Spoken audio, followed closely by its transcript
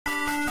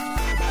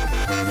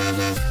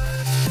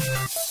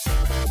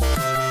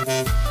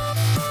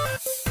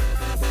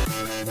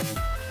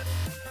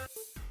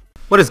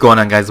What is going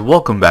on, guys?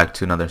 Welcome back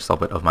to another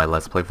installment of my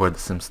Let's Play for The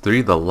Sims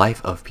 3, The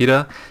Life of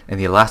Peeta. In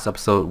the last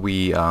episode,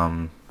 we,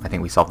 I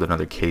think we solved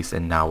another case,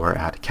 and now we're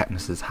at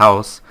Katniss's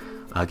house,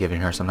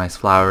 giving her some nice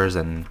flowers,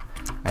 and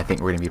I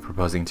think we're going to be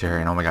proposing to her,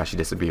 and oh my gosh, she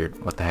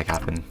disappeared. What the heck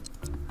happened?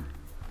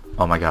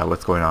 Oh my god,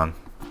 what's going on?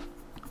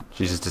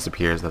 She just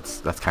disappears.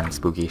 That's kind of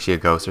spooky. Is she a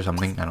ghost or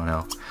something? I don't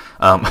know.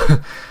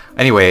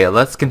 Anyway,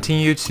 let's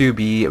continue to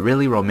be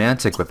really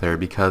romantic with her,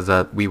 because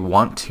we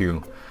want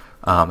to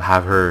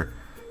have her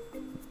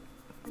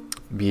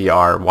be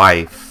our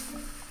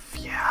wife.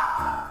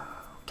 Yeah.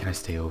 Can I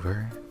stay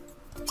over?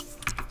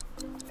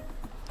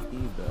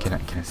 Can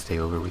I stay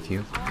over with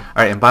you?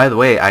 Alright, and by the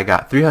way, I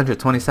got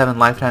 327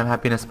 lifetime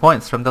happiness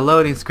points from the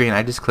loading screen.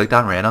 I just clicked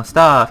on random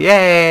stuff.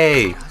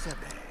 Yay!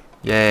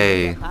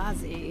 Yay.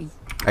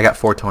 I got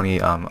 420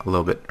 a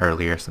little bit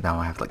earlier, so now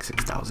I have like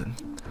 6,000.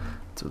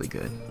 It's really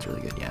good. It's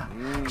really good, yeah.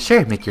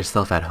 Sure, make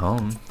yourself at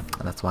home.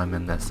 That's why I'm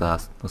in this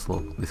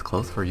this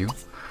clothes for you.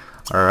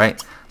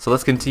 Alright, so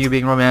let's continue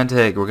being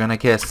romantic. We're gonna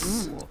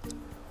kiss.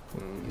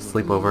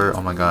 Sleepover.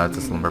 Oh my god, it's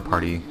a slumber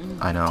party.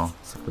 I know.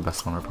 It's like the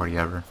best slumber party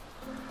ever.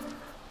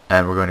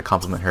 And we're going to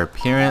compliment her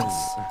appearance.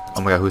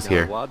 Oh my god, who's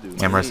here?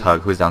 Amorous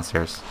hug. Who's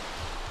downstairs?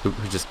 Who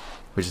just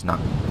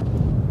knocked?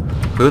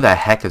 Who the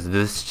heck is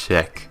this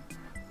chick?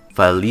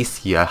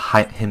 Felicia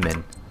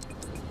Hyman.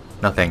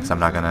 No thanks, I'm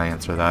not gonna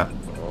answer that.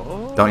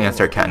 Don't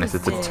answer it, Katniss.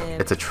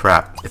 It's a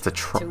trap. It's a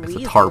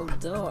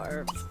tarp.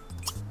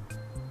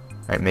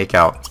 Alright, make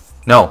out.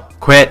 No,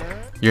 quit!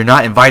 You're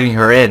not inviting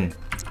her in!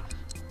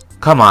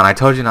 Come on, I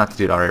told you not to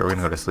do it. Alright, we're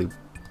gonna go to sleep.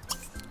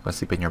 Go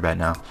sleep in your bed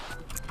now.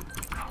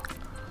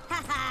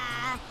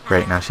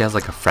 Great, now she has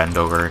like a friend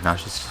over. Now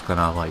she's just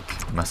gonna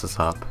like mess us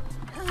up.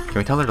 Can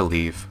we tell her to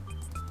leave?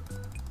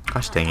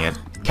 Gosh dang it.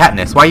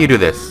 Katniss, why you do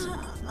this?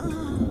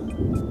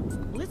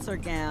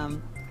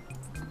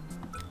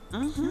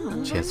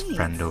 She has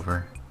friend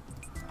over.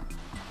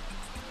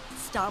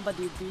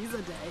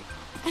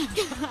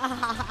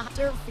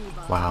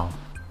 Wow.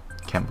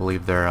 Can't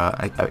believe they're,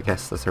 I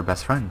guess that's her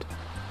best friend.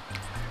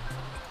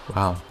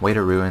 Wow, way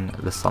to ruin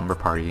the slumber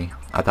party.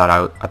 I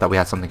thought we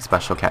had something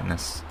special,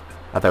 Katniss.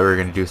 I thought we were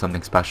gonna do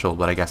something special,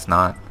 but I guess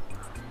not.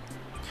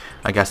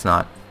 I guess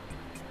not.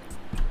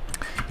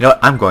 You know what?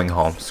 I'm going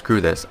home. Screw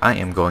this. I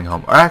am going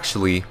home. Or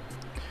actually,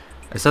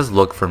 it says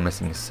look for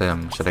missing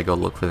sim. Should I go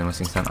look for the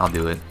missing sim? I'll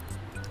do it.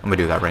 I'm gonna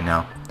do that right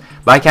now.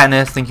 Bye,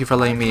 Katniss. Thank you for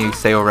letting me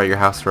stay over at your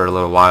house for a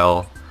little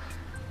while.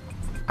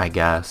 I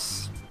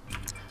guess.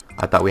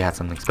 I thought we had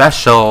something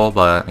special,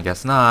 but I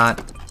guess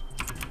not.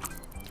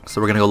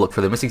 So we're gonna go look for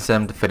the missing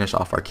sim to finish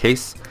off our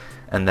case,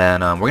 and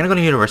then we're gonna go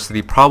to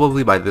university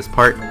probably by this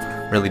part.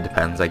 Really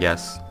depends, I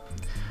guess.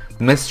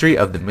 The mystery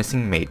of the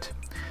missing mate.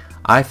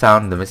 I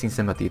found the missing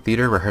sim at the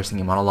theater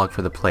rehearsing a monologue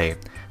for the play,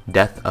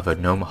 Death of a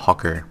Gnome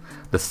Hawker.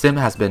 The sim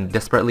has been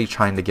desperately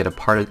trying to get a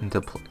part in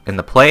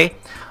the play,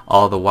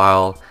 all the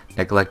while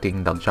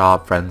neglecting the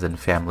job, friends, and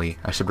family.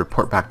 I should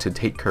report back to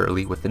Tate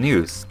Curley with the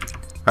news.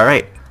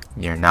 Alright,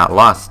 you're not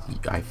lost.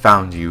 I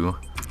found you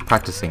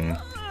practicing.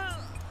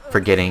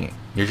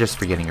 You're just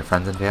forgetting your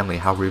friends and family.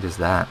 How rude is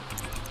that?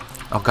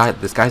 Oh god,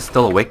 this guy's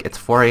still awake. It's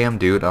 4 AM,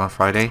 dude, on a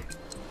Friday.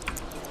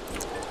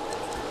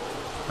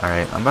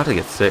 Alright, I'm about to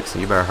get sick, so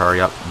you better hurry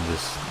up and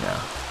just,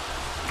 yeah.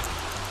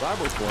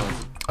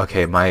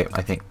 Okay, I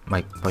think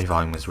my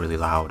volume is really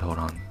loud. Hold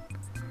on.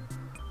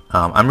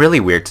 I'm really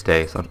weird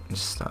today, so I'm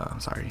just,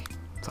 sorry.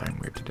 Sorry I'm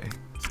weird today.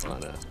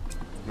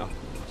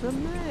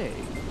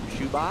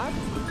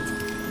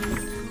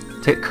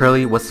 Tate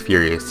Curley was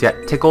furious,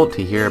 yet tickled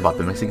to hear about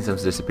the missing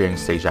Sims disappearing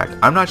stage act.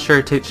 I'm not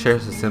sure Tate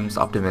shares the Sims'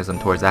 optimism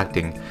towards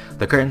acting.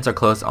 The curtains are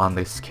closed on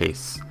this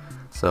case.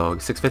 So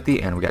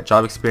 650, and we got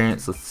job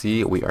experience. Let's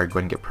see, we are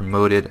going to get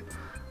promoted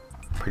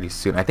pretty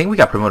soon. I think we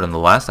got promoted in the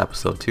last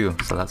episode too,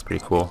 so that's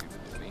pretty cool.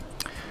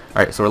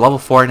 Alright, so we're level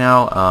 4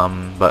 now,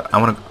 but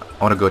I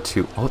wanna go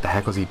to, oh, what the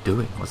heck was he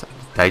doing?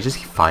 Did I just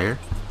fire?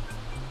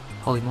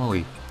 Holy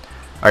moly.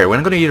 Alright, we're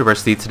gonna go to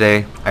university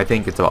today. I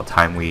think it's about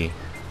time we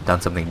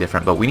done something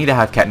different, but we need to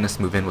have Katniss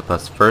move in with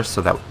us first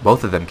so that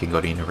both of them can go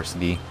to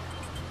university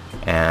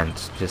and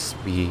just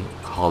be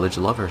college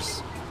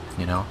lovers,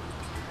 you know?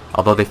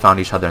 Although they found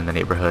each other in the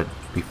neighborhood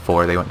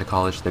before they went to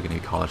college, they're gonna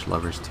be college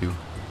lovers too.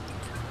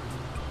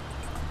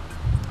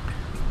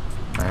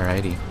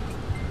 Alrighty.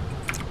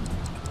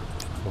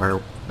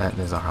 That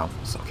is our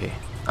house. Okay.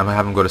 I'm gonna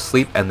have him go to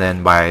sleep, and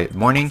then by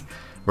morning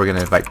we're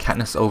gonna invite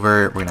Katniss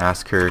over. We're gonna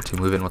ask her to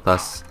move in with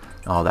us,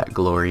 all that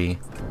glory.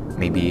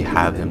 Maybe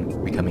have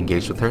him become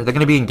engaged with her. They're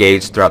gonna be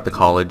engaged throughout the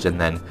college, and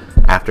then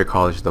after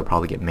college they'll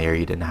probably get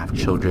married and have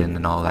children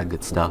and all that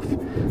good stuff.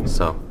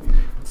 So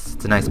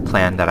it's a nice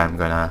plan that I'm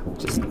gonna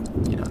just,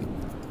 you know,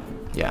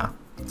 yeah,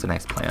 it's a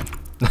nice plan.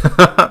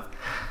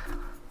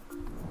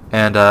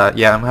 And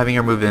yeah, I'm having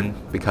her move in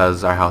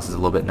because our house is a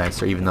little bit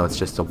nicer, even though it's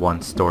just a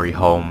one-story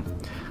home.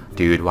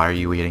 Dude, why are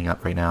you waiting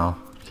up right now?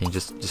 Can you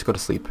just go to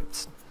sleep?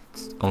 It's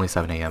only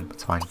 7 AM.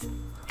 It's fine.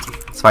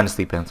 It's fine to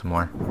sleep in some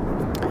more.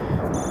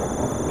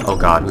 Oh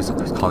god, who's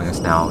calling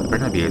us now? It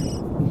better not be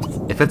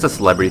if it's a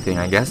celebrity thing,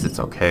 I guess it's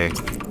okay.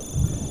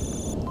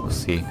 We'll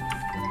see.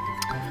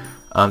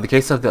 The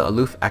case of the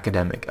aloof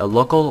academic. A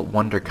local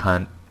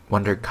wonderkind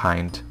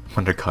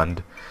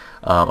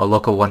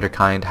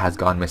has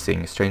gone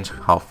missing. Strange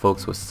how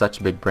folks with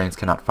such big brains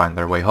cannot find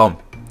their way home.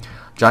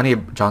 Johnny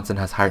Johnson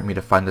has hired me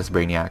to find this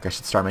brainiac. I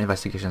should start my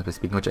investigations by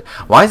speaking with it.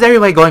 Why is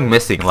everybody going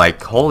missing?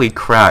 Like, holy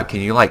crap,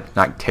 can you like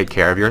not take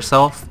care of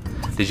yourself?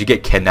 Did you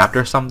get kidnapped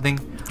or something?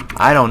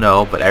 I don't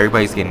know, but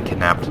everybody's getting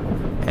kidnapped,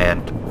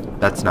 and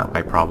that's not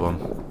my problem.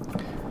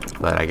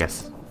 But I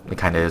guess it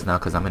kind of is now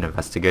because I'm an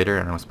investigator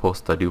and I'm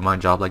supposed to do my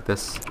job like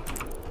this.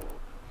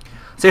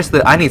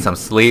 Seriously, I need some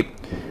sleep.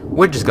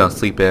 We're just gonna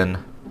sleep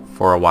in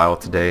for a while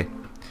today.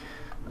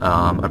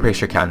 I'm pretty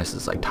sure Katniss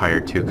is like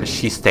tired too because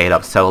she stayed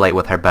up so late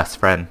with her best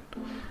friend.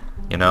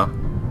 You know?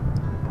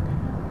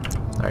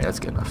 Alright, that's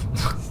good enough.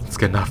 It's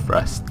good enough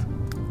rest.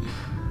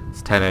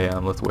 It's 10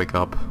 a.m. Let's wake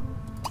up.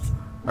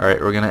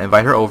 Alright, we're gonna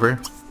invite her over.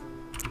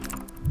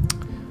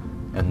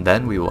 And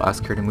then we will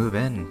ask her to move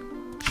in.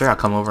 Sure, I'll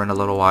come over in a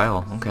little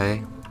while.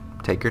 Okay.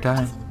 Take your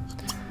time.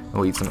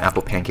 We'll eat some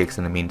apple pancakes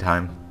in the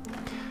meantime.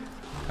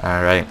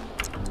 Alright.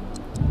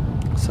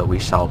 So we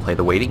shall play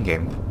the waiting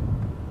game.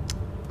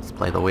 Let's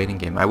play the waiting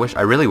game. I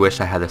really wish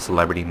I had a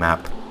celebrity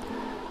map.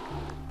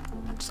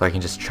 So I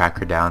can just track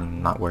her down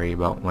and not worry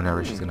about when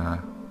is she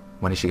gonna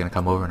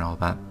come over and all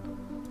that.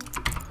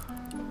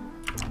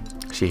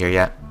 Is she here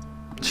yet?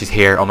 She's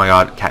here. Oh my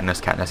god.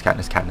 Katniss, Katniss,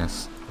 Katniss,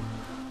 Katniss.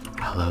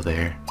 Hello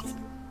there.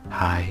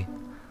 Hi.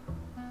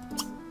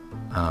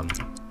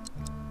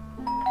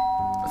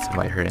 Let's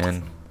invite her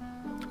in.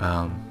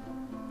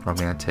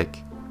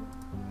 Romantic.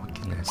 What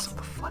goodness, what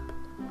the flip?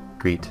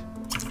 Greet.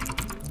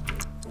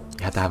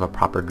 You have to have a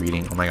proper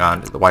greeting. Oh my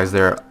god. Why is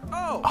there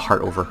a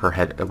heart over her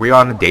head? Are we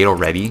on a date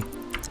already?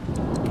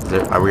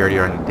 Are we already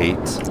on a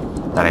date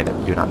that I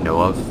do not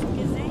know of?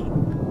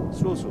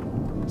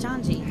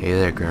 Hey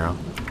there, girl.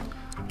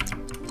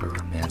 We're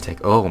romantic.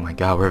 Oh my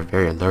god, we're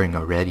very alluring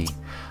already.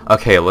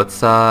 Okay, let's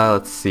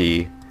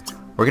see.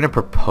 We're gonna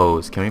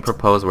propose. Can we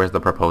propose? Where's the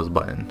propose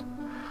button?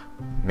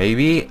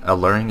 Maybe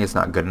alluring is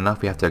not good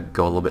enough. We have to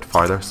go a little bit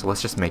farther. So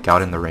let's just make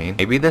out in the rain.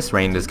 Maybe this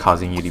rain is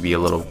causing you to be a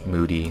little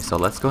moody. So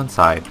let's go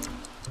inside.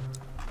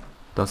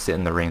 Don't sit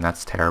in the rain.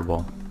 That's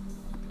terrible.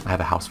 I have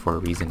a house for a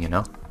reason, you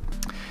know?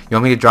 You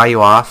want me to dry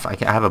you off? I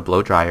have a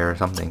blow dryer or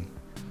something.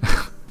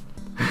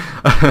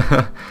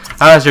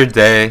 How's your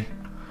day?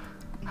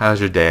 How's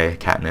your day,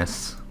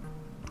 Katniss?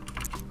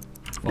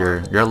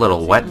 You're a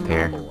little wet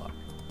there.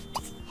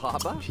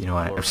 You know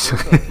what?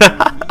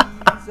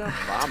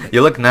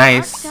 You look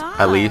nice,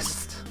 at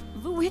least.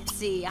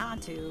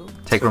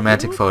 Take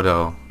romantic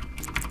photo.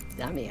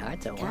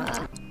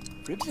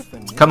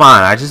 Come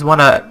on, I just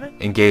wanna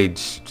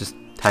engage. Just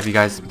have you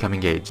guys become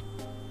engaged.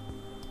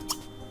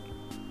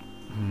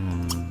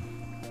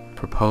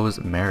 Propose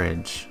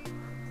marriage.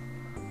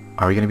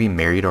 Are we gonna be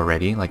married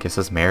already? Like, it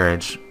says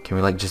marriage. Can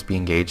we like just be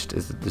engaged?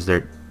 Is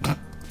there?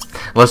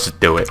 Let's just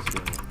do it.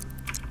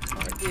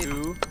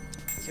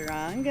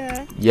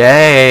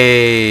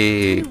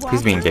 Yay!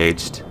 Please be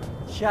engaged.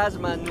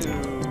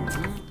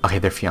 Okay,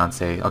 they're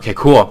fiancé. Okay,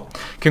 cool.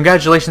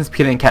 Congratulations,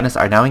 Peeta and Katniss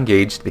are now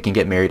engaged. They can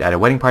get married at a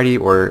wedding party,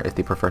 or if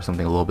they prefer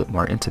something a little bit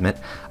more intimate,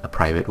 a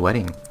private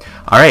wedding.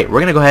 Alright, we're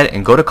gonna go ahead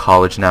and go to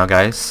college now,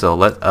 guys. So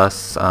let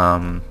us,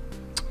 how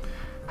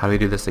do we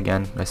do this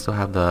again? I still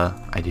have the,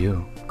 I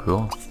do.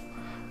 Cool.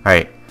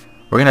 Alright,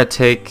 we're gonna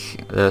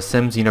take the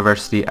Sims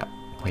University.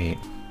 Wait,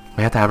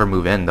 we have to have her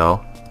move in,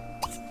 though.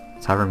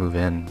 Let's have her move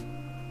in.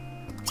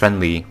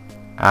 Friendly.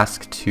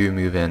 Ask to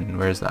move in.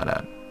 Where's that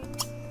at?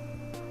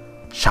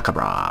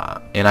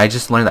 Shakabra. And I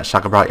just learned that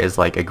Shakabra is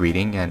like a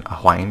greeting, and a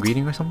Hawaiian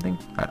greeting or something.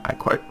 I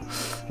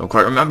don't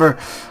quite remember.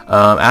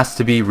 Ask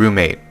to be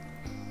roommate.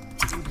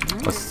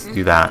 Let's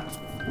do that.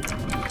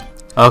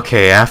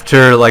 Okay,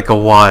 after like a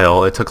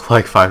while, it took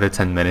like 5 to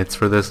 10 minutes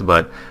for this,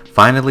 but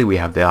finally we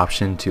have the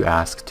option to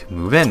ask to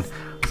move in.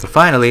 So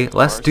finally,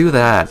 let's do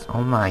that.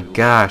 Oh my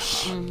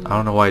gosh. I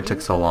don't know why it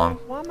took so long.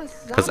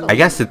 Because I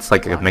guess it's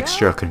like a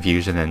mixture of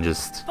confusion and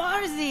just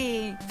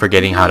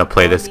forgetting how to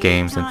play this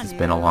game since it's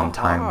been a long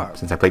time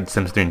since I played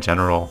Sims 3 in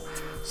general.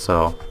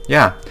 So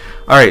yeah.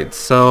 Alright,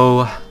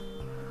 so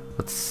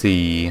let's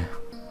see.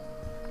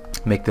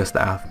 Make this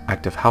the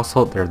active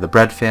household. They're the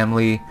bread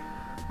family.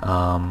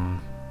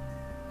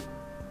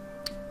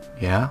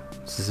 Yeah,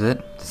 this is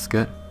it. This is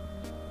good.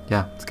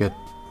 Yeah, it's good.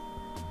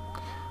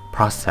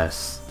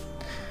 Process.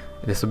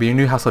 This will be your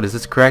new household. Is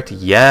this correct?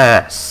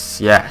 Yes.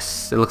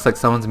 Yes. It looks like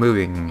someone's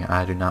moving.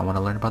 I do not want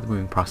to learn about the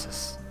moving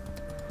process.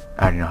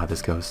 I already know how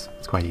this goes.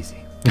 It's quite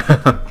easy.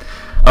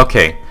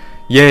 Okay.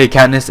 Yay,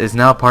 Katniss is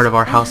now part of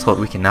our household.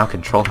 We can now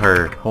control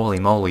her. Holy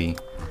moly.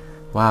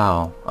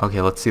 Wow.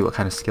 Okay, let's see what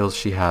kind of skills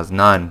she has.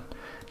 None.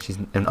 She's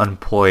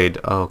unemployed.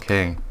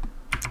 Okay.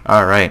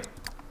 Alright.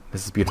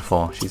 This is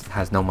beautiful. She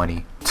has no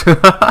money.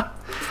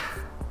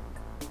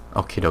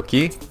 Okie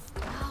dokie.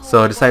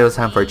 So I decided it was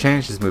time for a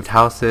change. Just moved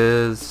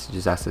houses.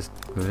 Just asked us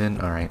to move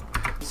in. Alright.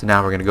 So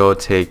now we're going to go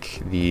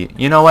take the...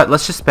 You know what?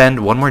 Let's just spend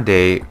one more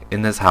day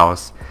in this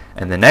house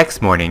And the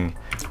next morning,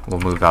 we'll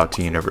move out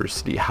to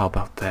university. How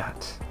about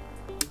that?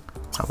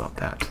 How about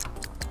that?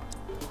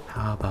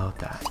 How about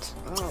that?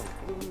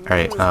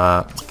 Alright,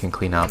 can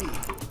clean up.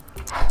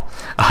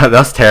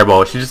 That's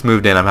terrible. She just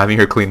moved in. I'm having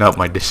her clean up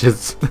my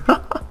dishes.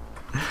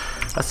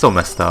 That's so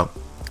messed up.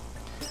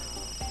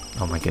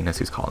 Oh my goodness,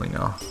 who's calling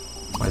now?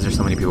 Why is there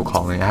so many people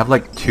calling? I have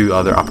like 2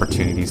 other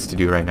opportunities to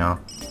do right now.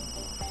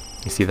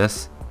 You see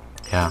this?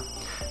 Yeah.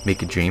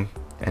 Make a dream.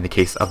 In the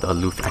case of the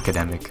aloof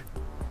academic.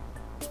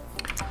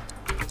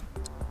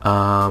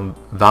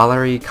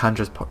 Valerie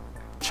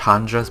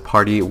Chandra's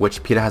party,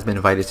 which Peeta has been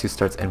invited to,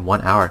 starts in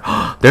 1 hour.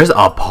 There's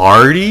a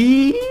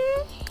party?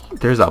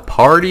 There's a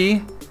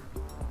party?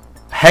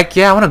 Heck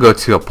yeah, I want to go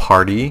to a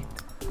party.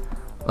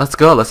 Let's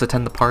go. Let's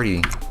attend the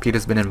party.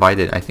 Peeta's been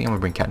invited. I think I'm going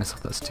to bring Katniss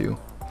with us too.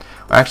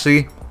 Or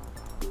actually,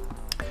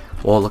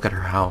 well, look at her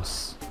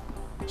house.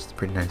 It's a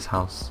pretty nice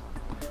house.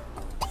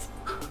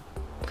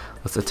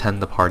 Let's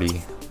attend the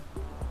party.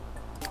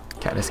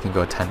 Katniss can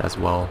go attend as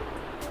well.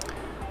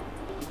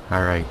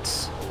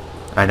 Alright.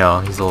 I know,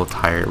 he's a little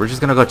tired. We're just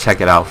gonna go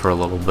check it out for a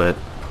little bit.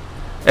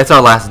 It's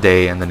our last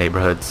day in the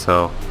neighborhood,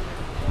 so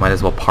might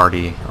as well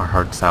party our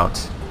hearts out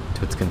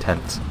to its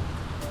content.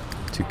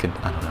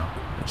 I don't know.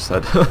 I just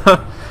said.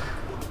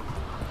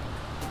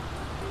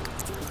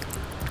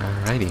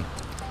 Alrighty.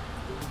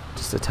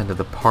 Just attended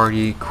the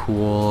party.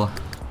 Cool.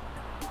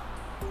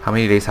 How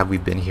many days have we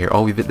been here?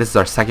 Oh, this is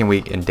our 2nd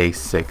week in day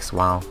 6.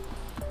 Wow.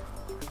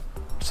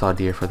 Saw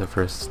deer for the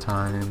first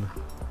time.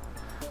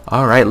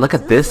 Alright, look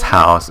at this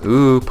house.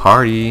 Ooh,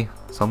 party.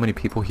 So many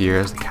people here.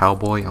 There's a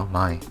cowboy. Oh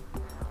my.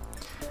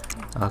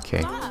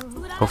 Okay.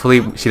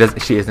 Hopefully she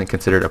isn't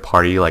considered a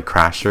party like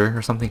crasher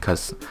or something,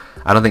 because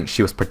I don't think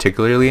she was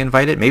particularly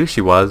invited. Maybe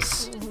she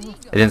was.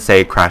 It didn't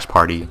say crash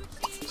party.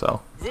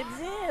 So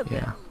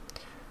yeah.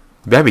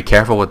 You better be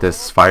careful with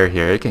this fire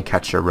here. It can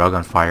catch your rug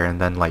on fire and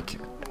then like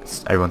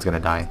everyone's gonna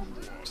die.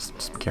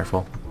 Just be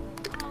careful.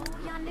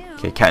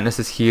 Okay, Katniss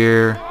is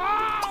here.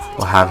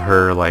 We'll have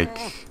her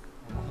like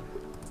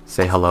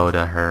say hello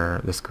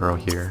to this girl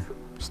here.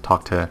 Just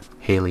talk to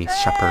Haley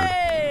Shepherd.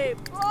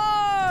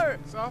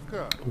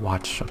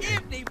 Watch. Okay.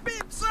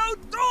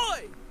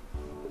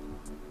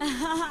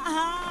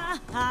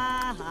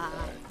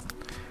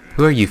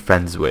 Who are you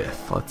friends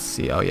with? Let's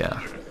see. Oh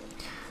yeah.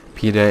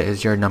 Peeta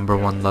is your --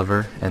 1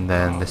 lover, and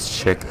then this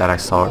chick that I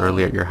saw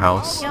earlier at your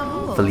house,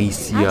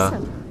 Felicia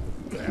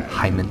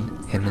Hyman.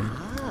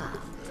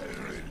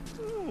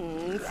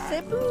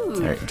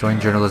 Alright, join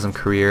journalism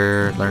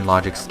career, learn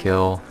logic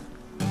skill.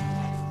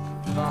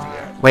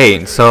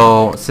 Wait,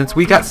 so since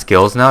we got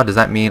skills now, does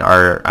that mean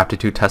our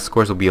aptitude test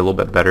scores will be a little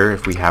bit better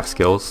if we have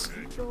skills?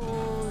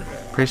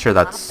 Pretty sure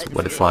that's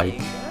what it's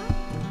like.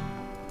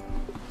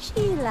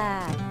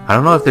 I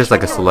don't know if there's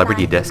like a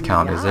celebrity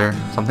discount, is there?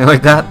 Something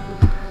like that?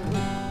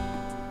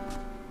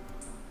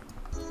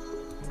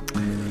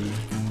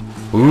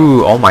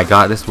 Ooh, oh my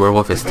god, this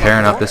werewolf is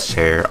tearing up this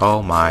chair.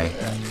 Oh my.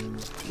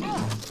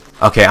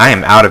 Okay, I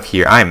am out of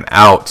here. I am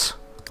out.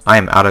 I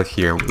am out of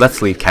here.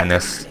 Let's leave,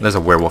 Katniss. There's a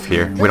werewolf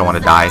here. We don't want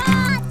to die.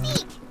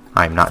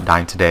 I am not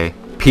dying today.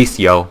 Peace,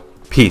 yo.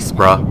 Peace,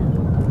 bruh.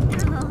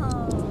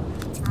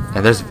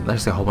 And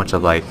there's a whole bunch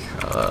of like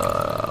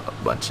a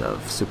bunch of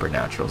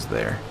supernaturals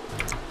there.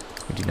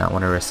 We do not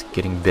want to risk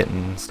getting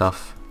bitten and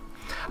stuff.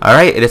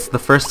 Alright, it is the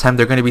first time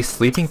they're going to be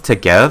sleeping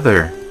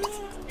together.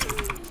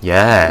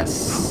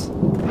 Yes.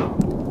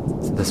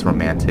 Isn't this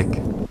romantic?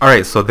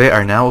 Alright, so they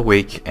are now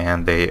awake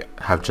and they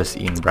have just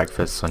eaten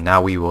breakfast. So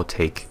now we will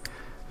take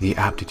the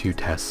aptitude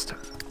test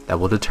that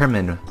will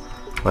determine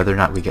whether or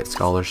not we get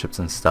scholarships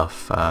and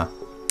stuff.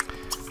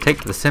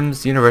 Take the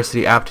Sims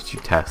University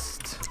aptitude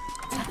test.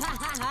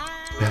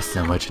 We have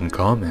so much in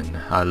common.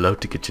 I'd love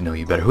to get to know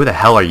you better. Who the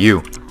hell are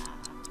you?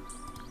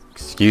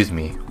 Excuse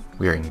me.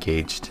 We are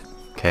engaged.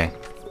 Okay.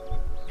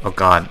 Oh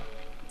god.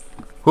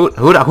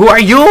 Who are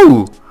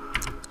you?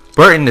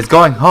 Burton is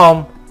going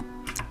home.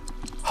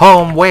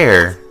 Home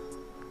where?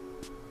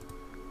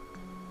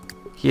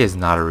 He is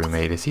not a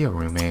roommate. Is he a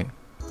roommate?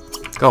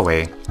 Go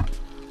away.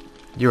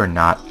 You are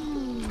not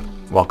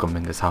welcome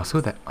in this house.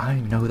 I don't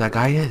even know who that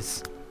guy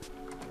is.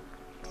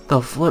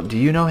 The flip, do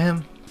you know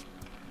him?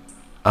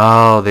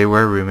 Oh, they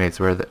were roommates.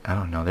 I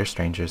don't know, they're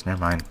strangers. Never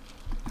mind.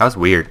 That was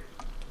weird.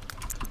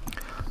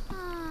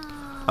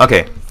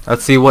 Okay,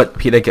 let's see what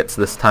Peeta gets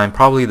this time.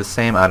 Probably the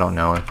same, I don't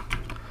know.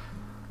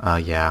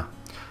 Yeah.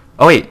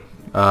 Oh wait,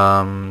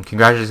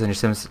 congratulations on your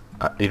Sims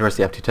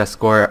University aptitude test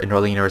score.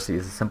 Enrolling university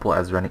is as simple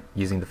as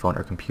using the phone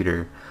or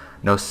computer.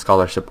 No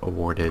scholarship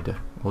awarded.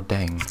 Well,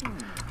 dang.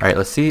 Alright,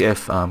 let's see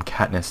if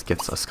Katniss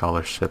gets a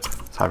scholarship.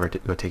 Let's have her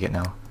go take it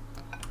now.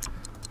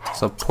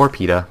 So, poor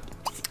Peeta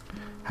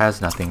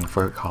has nothing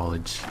for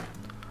college.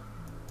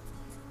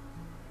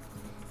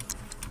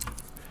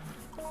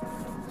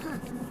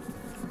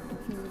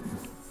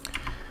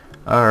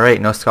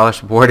 Alright, no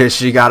scholarship awarded.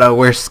 She got a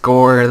worse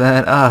score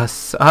than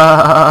us.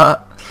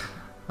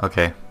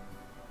 Okay.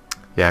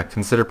 Yeah,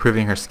 consider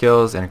proving her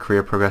skills and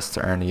career progress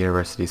to earn a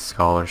university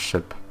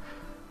scholarship.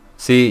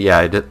 See,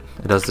 yeah, it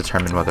does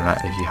determine whether or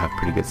not if you have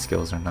pretty good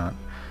skills or not.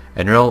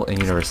 Enroll in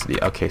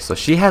university. Okay, so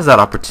she has that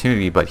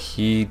opportunity, but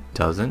he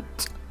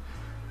doesn't.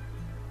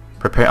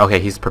 Prepare. Okay,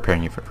 he's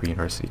preparing you for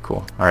university.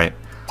 Cool. All right.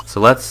 So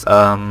let's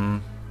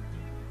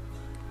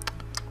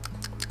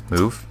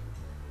move.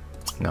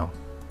 No.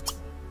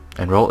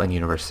 Enroll in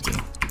university.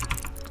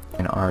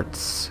 In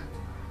arts.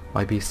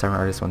 Why be a starving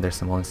artist when there's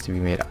simoleons to be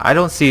made? I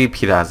don't see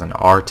Peeta as an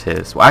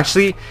artist. Well,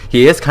 actually,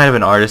 he is kind of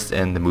an artist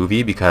in the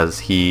movie because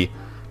he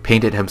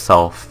painted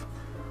himself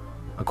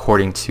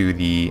according to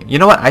the... You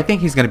know what? I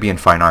think he's going to be in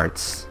fine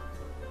arts.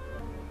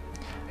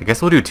 I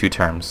guess we'll do 2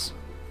 terms.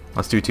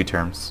 Let's do 2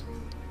 terms.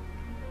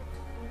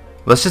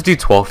 Let's just do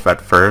 12th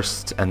at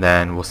first, and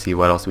then we'll see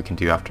what else we can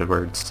do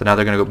afterwards. So now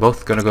they're gonna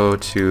both gonna go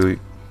to...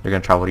 They're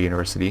gonna travel to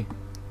university.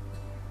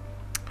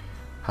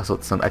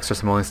 Hustle some extra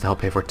simoleons to help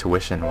pay for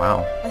tuition.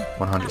 Wow,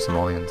 100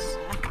 simoleons.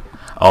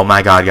 Oh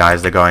my god,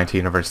 guys, they're going to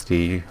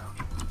university.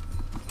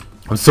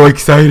 I'm so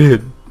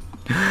excited.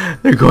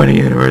 They're going to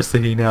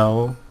university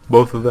now,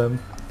 both of them.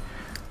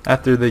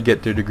 After they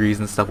get their degrees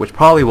and stuff, which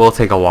probably will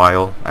take a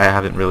while. I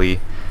haven't really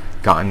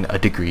gotten a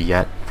degree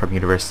yet from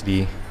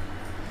university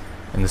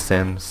in The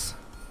Sims,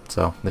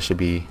 so this should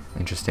be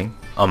interesting.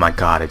 Oh my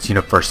god, it's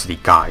university,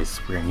 guys.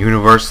 We're in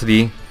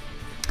university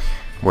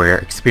where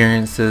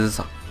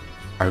experiences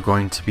are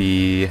going to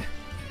be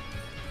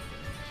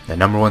the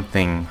 #1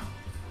 thing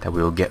that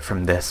we will get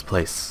from this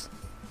place,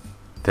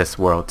 this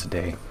world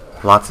today.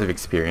 Lots of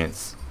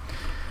experience.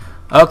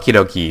 Okie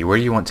dokie, where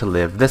do you want to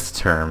live this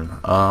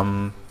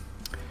term?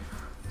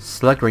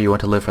 Select where you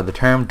want to live for the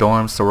term.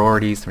 Dorms,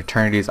 sororities,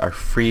 fraternities are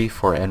free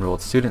for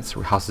enrolled students.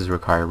 Houses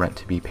require rent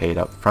to be paid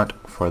up front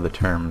for the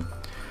term.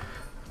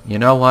 You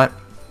know what?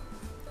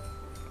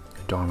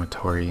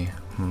 Dormitory.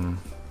 Can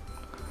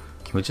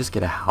we just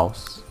get a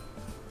house?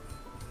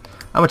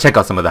 I'm gonna check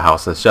out some of the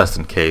houses just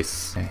in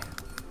case. Okay.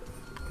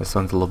 This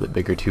one's a little bit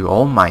bigger too.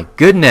 Oh my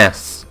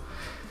goodness!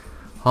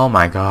 Oh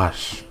my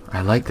gosh.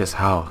 I like this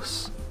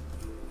house.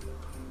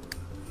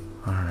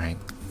 Alright.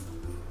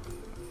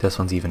 This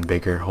one's even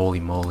bigger.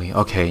 Holy moly.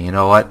 Okay, you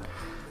know what?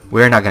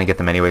 We're not gonna get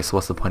them anyway, so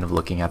what's the point of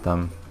looking at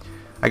them?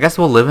 I guess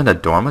we'll live in a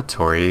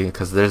dormitory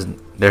because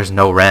there's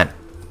no rent.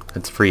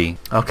 It's free.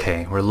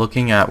 Okay, we're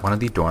looking at one of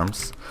the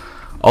dorms.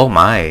 Oh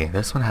my,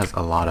 this one has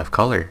a lot of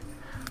color.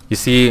 You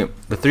see,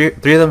 the three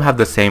of them have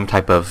the same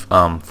type of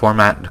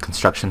format, the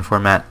construction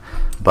format,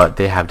 but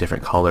they have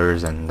different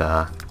colors, and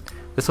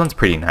this one's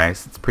pretty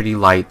nice. It's pretty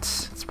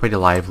light, it's pretty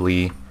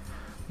lively,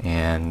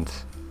 and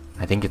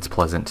I think it's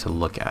pleasant to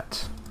look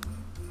at.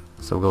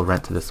 So we'll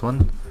rent to this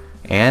one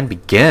and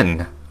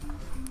begin.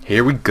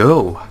 Here we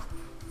go.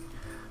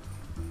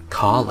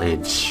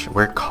 College.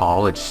 We're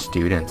college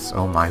students.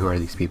 Oh my, who are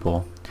these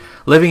people?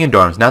 Living in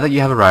dorms. Now that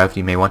you have arrived,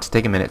 you may want to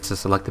take a minute to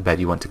select the bed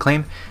you want to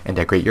claim and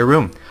decorate your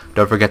room.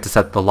 Don't forget to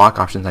set the lock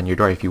options on your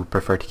door if you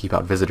prefer to keep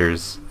out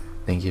visitors.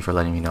 Thank you for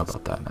letting me know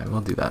about that. I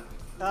will do that.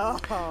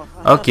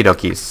 Okie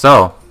dokie.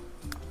 So,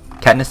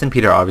 Katniss and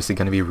Peeta are obviously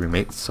going to be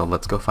roommates, so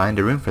let's go find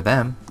a room for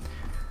them.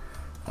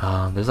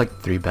 There's like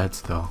 3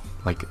 beds though.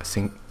 Like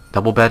a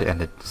double bed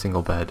and a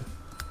single bed.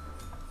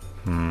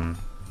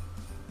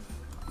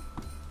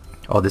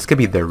 Oh, this could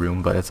be their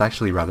room, but it's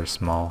actually rather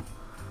small.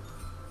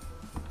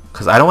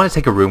 Because I don't want to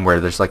take a room where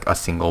there's like a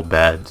single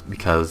bed,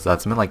 because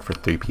that's meant like for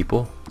 3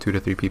 people, 2 to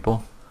 3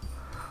 people.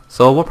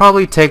 So we'll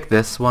probably take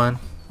this one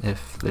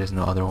if there's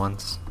no other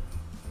ones.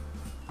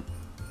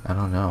 I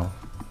don't know.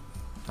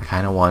 I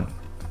kind of want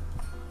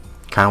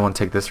to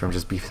take this room,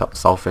 just be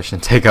selfish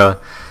and take a...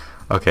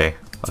 Okay,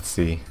 let's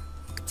see.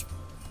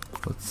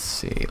 Let's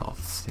see.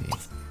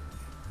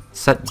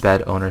 Set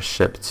bed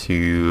ownership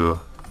to...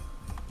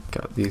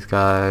 Got these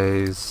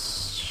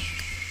guys.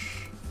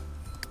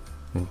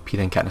 And Peeta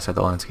and Katniss are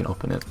the ones who can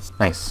open it.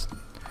 Nice.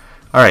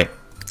 Alright.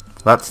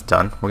 That's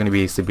done. We're gonna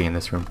be sleeping in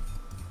this room.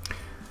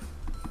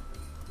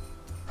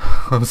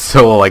 I'm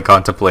so like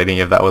contemplating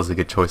if that was a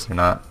good choice or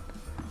not.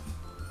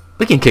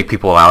 We can kick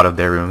people out of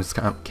their rooms,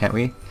 can't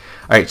we?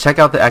 Alright, check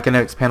out the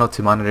academics panel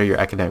to monitor your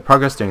academic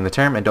progress during the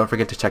term, and don't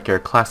forget to check your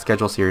class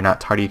schedule so you're not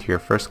tardy to your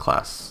first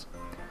class.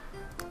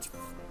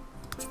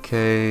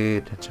 Okay,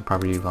 attention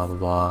property, blah blah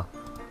blah.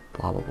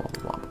 Blah blah blah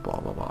blah blah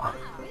blah blah.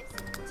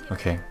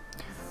 Okay.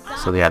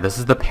 So yeah, this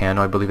is the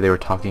panel I believe they were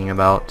talking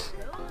about.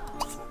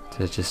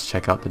 To just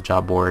check out the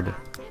job board.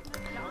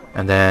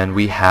 And then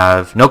we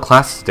have no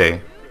class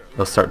today.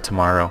 They'll start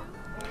tomorrow.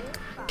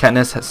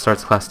 Katniss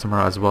starts class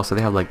tomorrow as well, so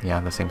they have like, yeah,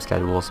 the same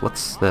schedules.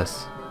 What's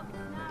this?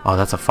 Oh,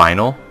 that's a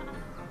final?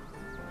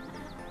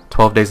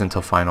 12 days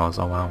until finals.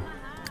 Oh wow.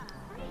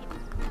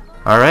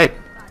 Alright.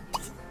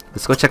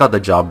 Let's go check out the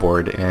job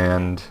board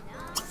and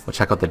we'll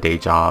check out the day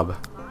job.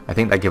 I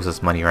think that gives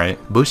us money, right?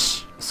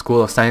 Bush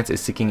School of Science is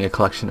seeking a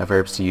collection of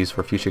herbs to use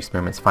for future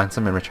experiments. Find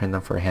some and return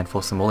them for a handful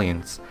of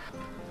simoleons.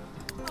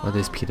 What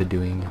is Peeta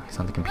doing? He's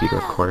on the computer,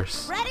 of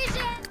course.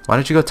 Why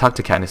don't you go talk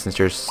to Katniss since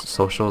your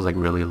social is like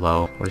really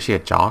low? What is she, a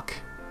jock?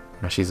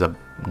 No, she's a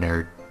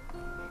nerd.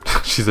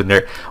 She's a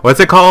nerd. What's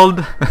it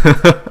called?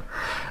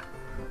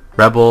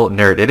 Rebel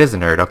nerd. It is a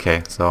nerd.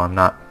 Okay, so I'm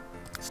not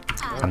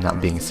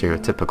being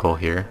stereotypical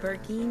here.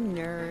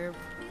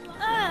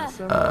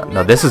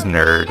 No, this is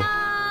nerd.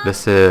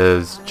 This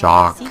is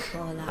Jock.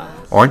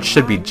 Orange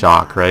should be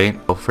Jock, right?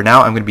 So for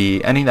now, I'm going to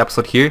be ending the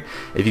episode here.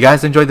 If you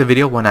guys enjoyed the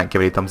video, why not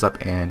give it a thumbs up?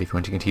 And if you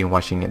want to continue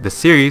watching this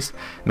series,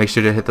 make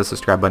sure to hit the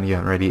subscribe button if you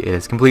haven't already. It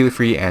is completely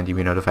free and you'll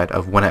be notified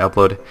of when I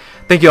upload.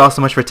 Thank you all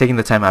so much for taking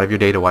the time out of your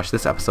day to watch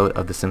this episode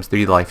of The Sims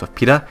 3: The Life of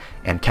Peeta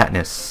and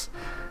Katniss.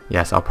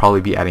 Yes, I'll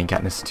probably be adding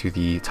Katniss to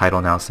the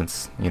title now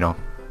since, you know,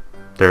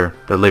 they're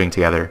living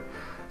together.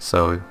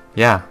 So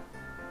yeah,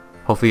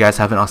 hopefully you guys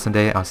have an awesome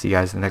day. I'll see you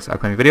guys in the next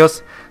upcoming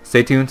videos.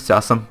 Stay tuned, stay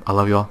awesome. I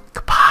love you all.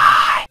 Goodbye.